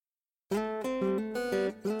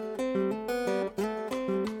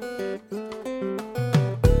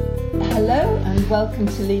welcome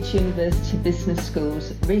to Leeds University Business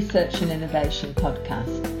School's Research and Innovation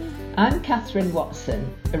podcast. I'm Catherine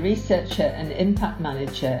Watson, a researcher and impact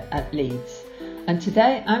manager at Leeds, and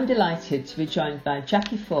today I'm delighted to be joined by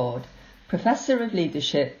Jackie Ford, Professor of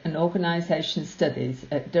Leadership and Organisation Studies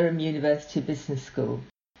at Durham University Business School.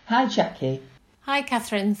 Hi Jackie. Hi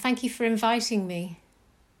Catherine, thank you for inviting me.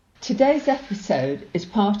 Today's episode is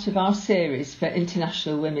part of our series for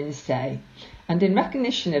International Women's Day, and in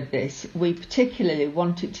recognition of this, we particularly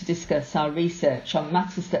wanted to discuss our research on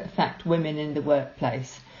matters that affect women in the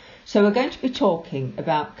workplace. So we're going to be talking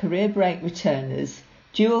about career break returners,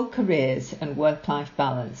 dual careers and work-life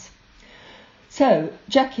balance. So,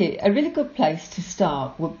 Jackie, a really good place to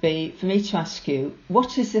start would be for me to ask you,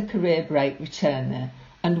 what is a career break returner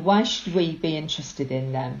and why should we be interested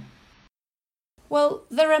in them? Well,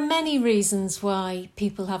 there are many reasons why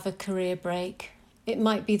people have a career break. It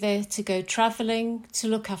might be there to go travelling, to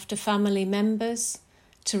look after family members,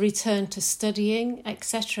 to return to studying,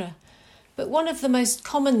 etc. But one of the most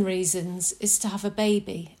common reasons is to have a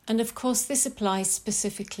baby, and of course this applies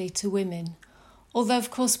specifically to women. Although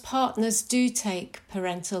of course partners do take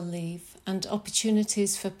parental leave, and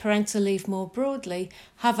opportunities for parental leave more broadly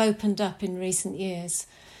have opened up in recent years,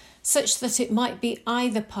 such that it might be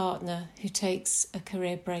either partner who takes a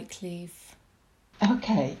career break leave.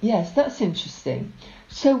 Okay, yes, that's interesting.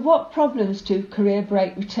 So what problems do career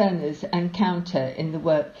break returners encounter in the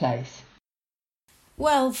workplace?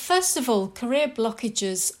 Well, first of all, career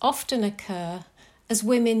blockages often occur as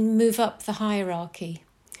women move up the hierarchy.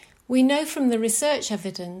 We know from the research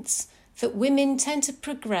evidence that women tend to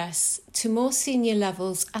progress to more senior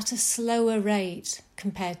levels at a slower rate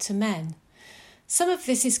compared to men. Some of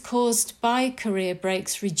this is caused by career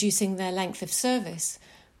breaks reducing their length of service,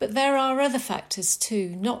 but there are other factors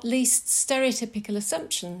too, not least stereotypical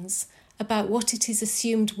assumptions about what it is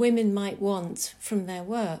assumed women might want from their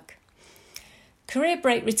work. Career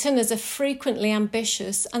break returners are frequently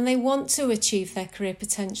ambitious and they want to achieve their career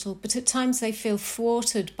potential, but at times they feel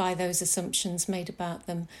thwarted by those assumptions made about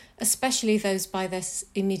them, especially those by their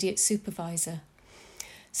immediate supervisor.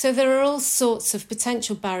 So there are all sorts of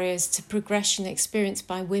potential barriers to progression experienced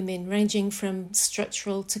by women, ranging from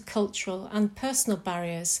structural to cultural and personal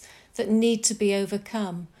barriers that need to be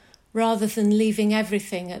overcome, rather than leaving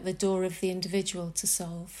everything at the door of the individual to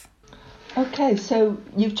solve. Okay, so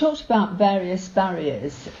you've talked about various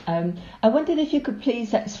barriers. I wondered if you could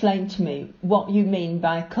please explain to me what you mean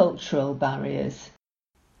by cultural barriers.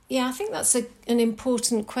 Yeah, I think that's an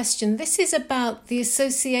important question. This is about the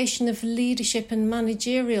association of leadership and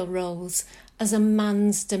managerial roles as a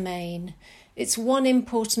man's domain. It's one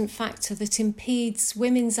important factor that impedes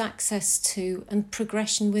women's access to and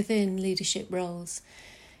progression within leadership roles.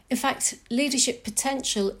 In fact, leadership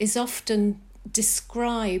potential is often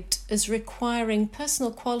described as requiring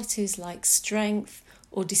personal qualities like strength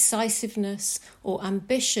or decisiveness or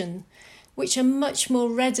ambition, which are much more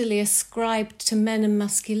readily ascribed to men and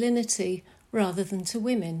masculinity rather than to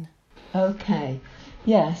women. Okay,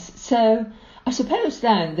 yes. So I suppose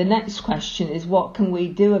then the next question is, what can we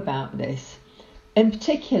do about this? In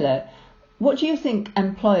particular, what do you think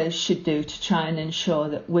employers should do to try and ensure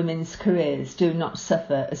that women's careers do not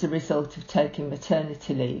suffer as a result of taking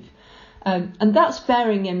maternity leave? And that's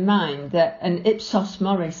bearing in mind that an Ipsos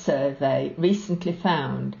Mori survey recently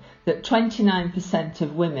found that 29%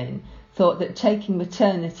 of women thought that taking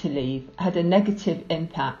maternity leave had a negative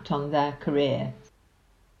impact on their career.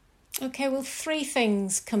 Okay, well, three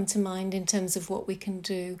things come to mind in terms of what we can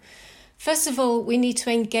do. First of all, we need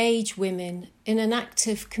to engage women in an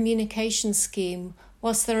active communication scheme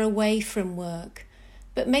whilst they're away from work,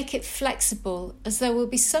 but make it flexible, as there will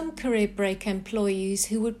be some career break employees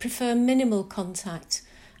who would prefer minimal contact,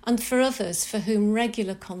 and for others for whom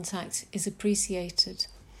regular contact is appreciated.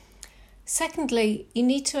 Secondly, you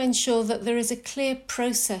need to ensure that there is a clear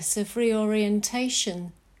process of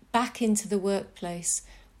reorientation back into the workplace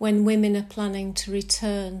when women are planning to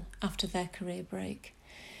return after their career break.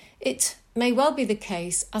 It may well be the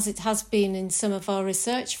case, as it has been in some of our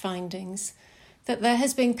research findings, that there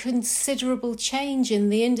has been considerable change in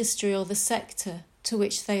the industry or the sector to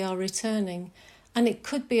which they are returning, and it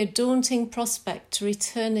could be a daunting prospect to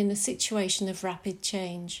return in a situation of rapid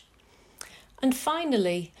change. And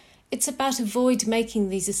finally, it's about avoid making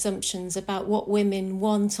these assumptions about what women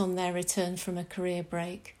want on their return from a career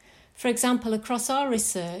break. For example, across our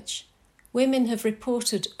research, women have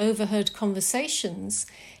reported overheard conversations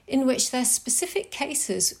in which their specific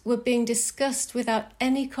cases were being discussed without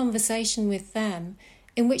any conversation with them,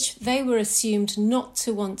 in which they were assumed not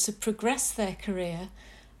to want to progress their career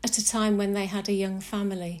at a time when they had a young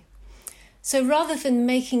family. So rather than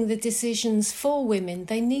making the decisions for women,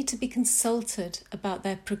 they need to be consulted about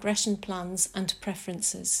their progression plans and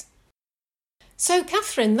preferences. So,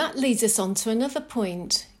 Catherine, that leads us on to another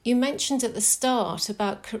point. You mentioned at the start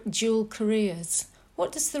about dual careers.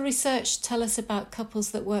 What does the research tell us about couples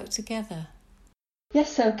that work together?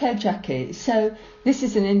 Yes, okay, Jackie. So this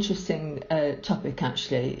is an interesting topic,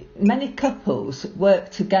 actually. Many couples work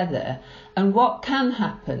together, and what can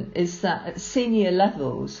happen is that at senior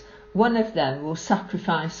levels, one of them will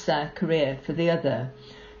sacrifice their career for the other.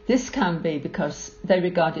 This can be because they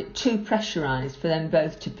regard it too pressurised for them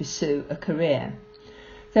both to pursue a career.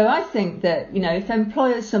 So I think that, if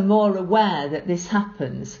employers are more aware that this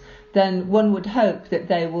happens, then one would hope that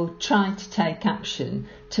they will try to take action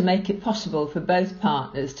to make it possible for both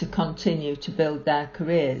partners to continue to build their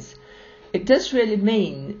careers. It does really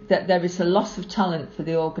mean that there is a loss of talent for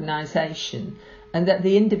the organisation, and that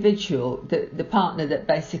the individual, the partner that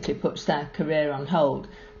basically puts their career on hold,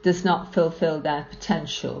 does not fulfil their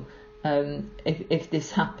potential if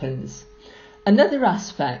this happens. Another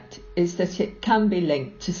aspect is that it can be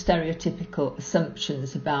linked to stereotypical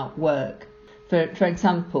assumptions about work. For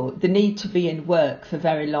example, the need to be in work for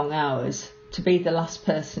very long hours, to be the last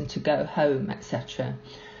person to go home, etc.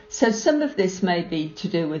 So some of this may be to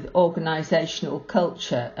do with organisational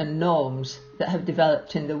culture and norms that have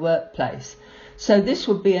developed in the workplace. So this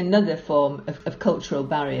would be another form of cultural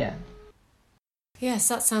barrier. Yes,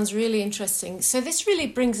 that sounds really interesting. So this really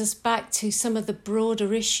brings us back to some of the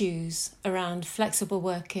broader issues around flexible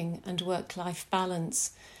working and work-life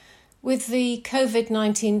balance. With the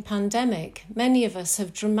COVID-19 pandemic, many of us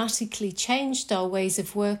have dramatically changed our ways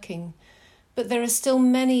of working, but there are still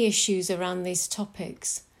many issues around these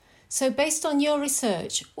topics. So based on your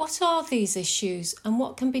research, what are these issues and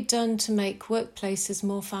what can be done to make workplaces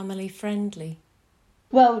more family-friendly?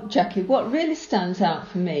 Well, Jackie, what really stands out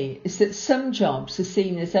for me is that some jobs are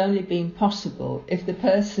seen as only being possible if the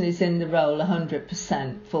person is in the role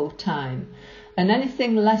 100% full-time, and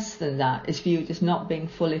anything less than that is viewed as not being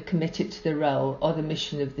fully committed to the role or the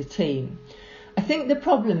mission of the team. I think the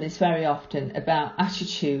problem is very often about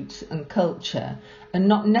attitudes and culture, and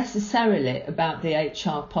not necessarily about the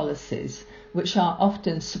HR policies, which are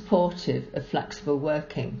often supportive of flexible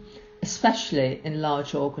working, especially in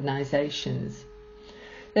large organisations.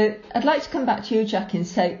 I'd like to come back to you, Jackie, and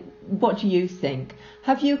say, what do you think?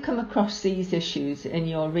 Have you come across these issues in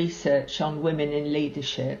your research on women in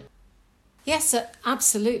leadership? Yes,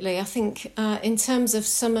 absolutely. I think in terms of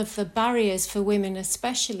some of the barriers for women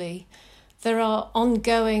especially, there are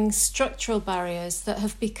ongoing structural barriers that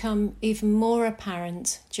have become even more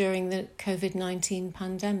apparent during the COVID-19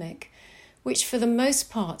 pandemic, which for the most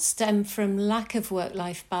part stem from lack of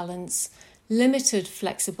work-life balance, limited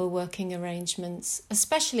flexible working arrangements,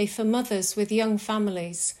 especially for mothers with young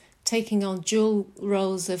families taking on dual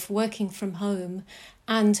roles of working from home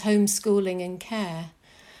and homeschooling and care,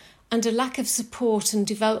 and a lack of support and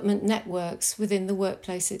development networks within the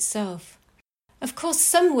workplace itself. Of course,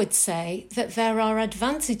 some would say that there are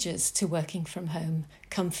advantages to working from home: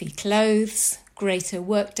 comfy clothes, greater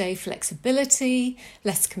workday flexibility,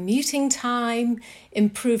 less commuting time,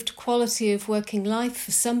 improved quality of working life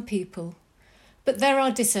for some people. But there are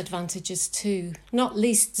disadvantages too, not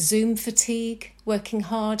least Zoom fatigue, working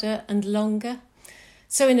harder and longer.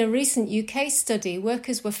 So in a recent UK study,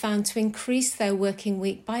 workers were found to increase their working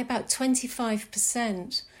week by about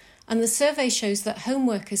 25%. And the survey shows that home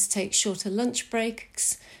workers take shorter lunch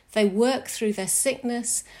breaks, they work through their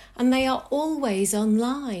sickness, and they are always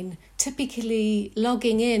online, typically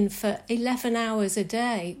logging in for 11 hours a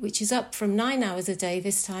day, which is up from 9 hours a day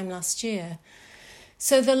this time last year.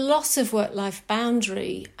 So the loss of work-life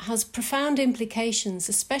boundary has profound implications,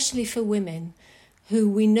 especially for women, who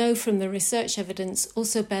we know from the research evidence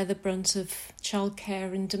also bear the brunt of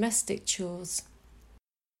childcare and domestic chores.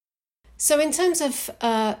 So in terms of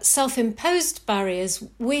self-imposed barriers,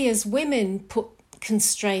 we as women put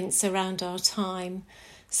constraints around our time.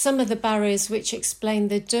 Some of the barriers which explain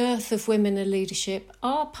the dearth of women in leadership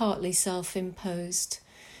are partly self-imposed.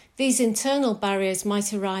 These internal barriers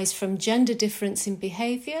might arise from gender difference in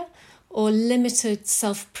behaviour or limited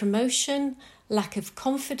self-promotion, lack of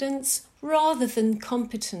confidence, rather than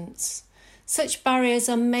competence. Such barriers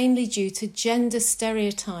are mainly due to gender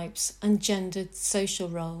stereotypes and gendered social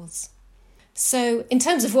roles. So in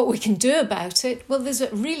terms of what we can do about it, well, there's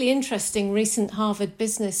a really interesting recent Harvard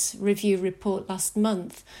Business Review report last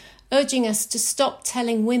month urging us to stop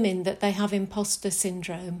telling women that they have imposter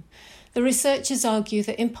syndrome. The researchers argue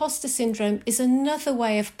that imposter syndrome is another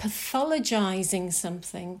way of pathologising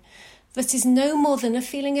something that is no more than a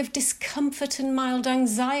feeling of discomfort and mild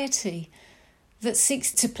anxiety that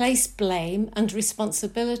seeks to place blame and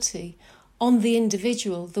responsibility on the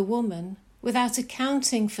individual, the woman, without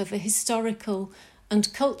accounting for the historical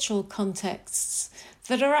and cultural contexts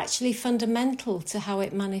that are actually fundamental to how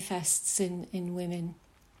it manifests in women.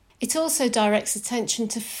 It also directs attention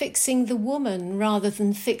to fixing the woman rather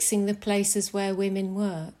than fixing the places where women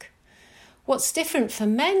work. What's different for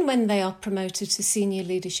men when they are promoted to senior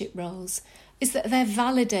leadership roles is that they're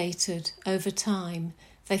validated over time.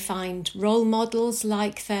 They find role models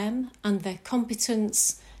like them, and their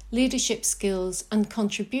competence, leadership skills and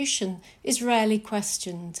contribution is rarely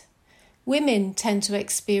questioned. Women tend to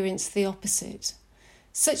experience the opposite.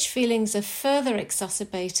 Such feelings are further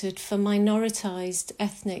exacerbated for minoritised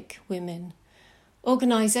ethnic women.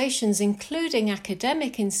 Organisations, including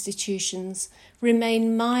academic institutions,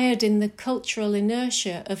 remain mired in the cultural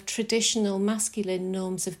inertia of traditional masculine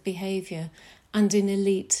norms of behaviour and in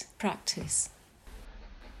elite practice.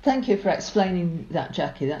 Thank you for explaining that,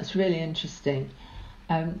 Jackie. That's really interesting.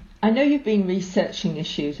 I know you've been researching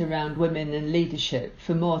issues around women and leadership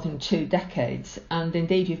for more than 2 decades, and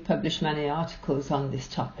indeed you've published many articles on this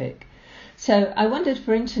topic. So I wondered,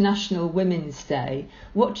 for International Women's Day,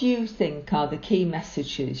 what do you think are the key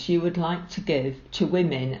messages you would like to give to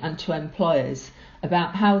women and to employers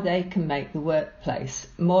about how they can make the workplace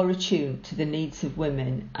more attuned to the needs of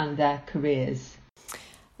women and their careers?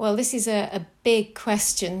 Well, this is a big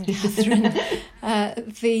question, Catherine.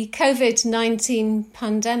 The COVID-19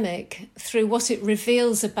 pandemic, through what it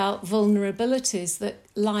reveals about vulnerabilities that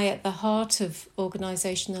lie at the heart of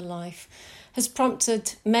organisational life, has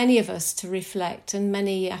prompted many of us to reflect, and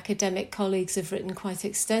many academic colleagues have written quite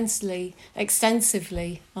extensively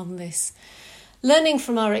on this. Learning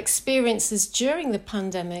from our experiences during the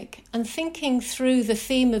pandemic and thinking through the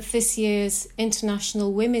theme of this year's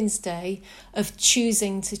International Women's Day of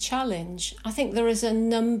choosing to challenge, I think there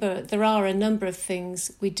are a number of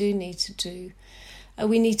things we do need to do.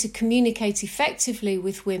 We need to communicate effectively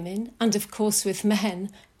with women and, of course, with men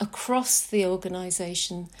across the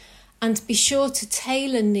organisation, and be sure to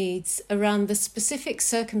tailor needs around the specific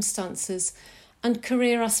circumstances and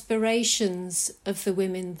career aspirations of the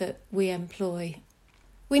women that we employ.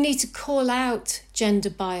 We need to call out gender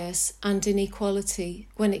bias and inequality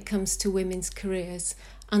when it comes to women's careers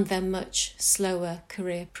and their much slower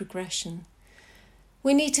career progression.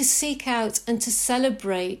 We need to seek out and to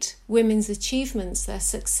celebrate women's achievements, their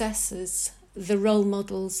successes, the role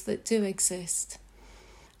models that do exist.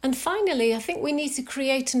 And finally, I think we need to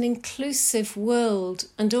create an inclusive world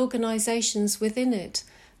and organisations within it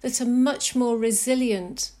that are much more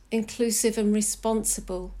resilient, inclusive and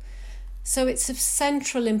responsible. So it's of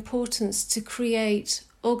central importance to create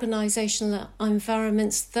organisational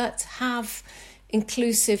environments that have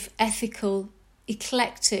inclusive, ethical,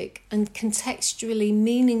 eclectic and contextually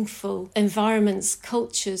meaningful environments,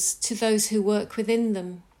 cultures to those who work within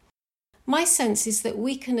them. My sense is that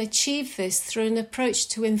we can achieve this through an approach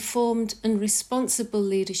to informed and responsible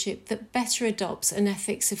leadership that better adopts an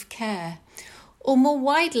ethics of care. Or more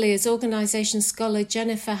widely, as organisation scholar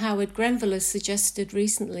Jennifer Howard-Grenville has suggested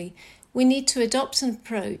recently, we need to adopt an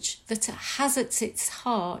approach that has at its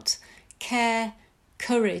heart care,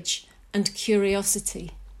 courage and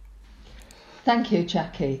curiosity. Thank you,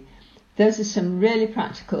 Jackie. Those are some really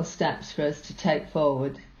practical steps for us to take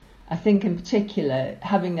forward. I think in particular,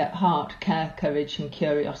 having at heart care, courage and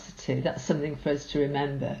curiosity, that's something for us to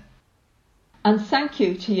remember. And thank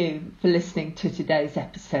you to you for listening to today's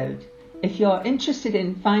episode. If you're interested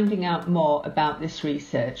in finding out more about this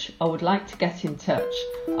research or would like to get in touch,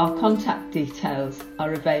 our contact details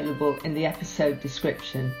are available in the episode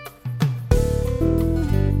description.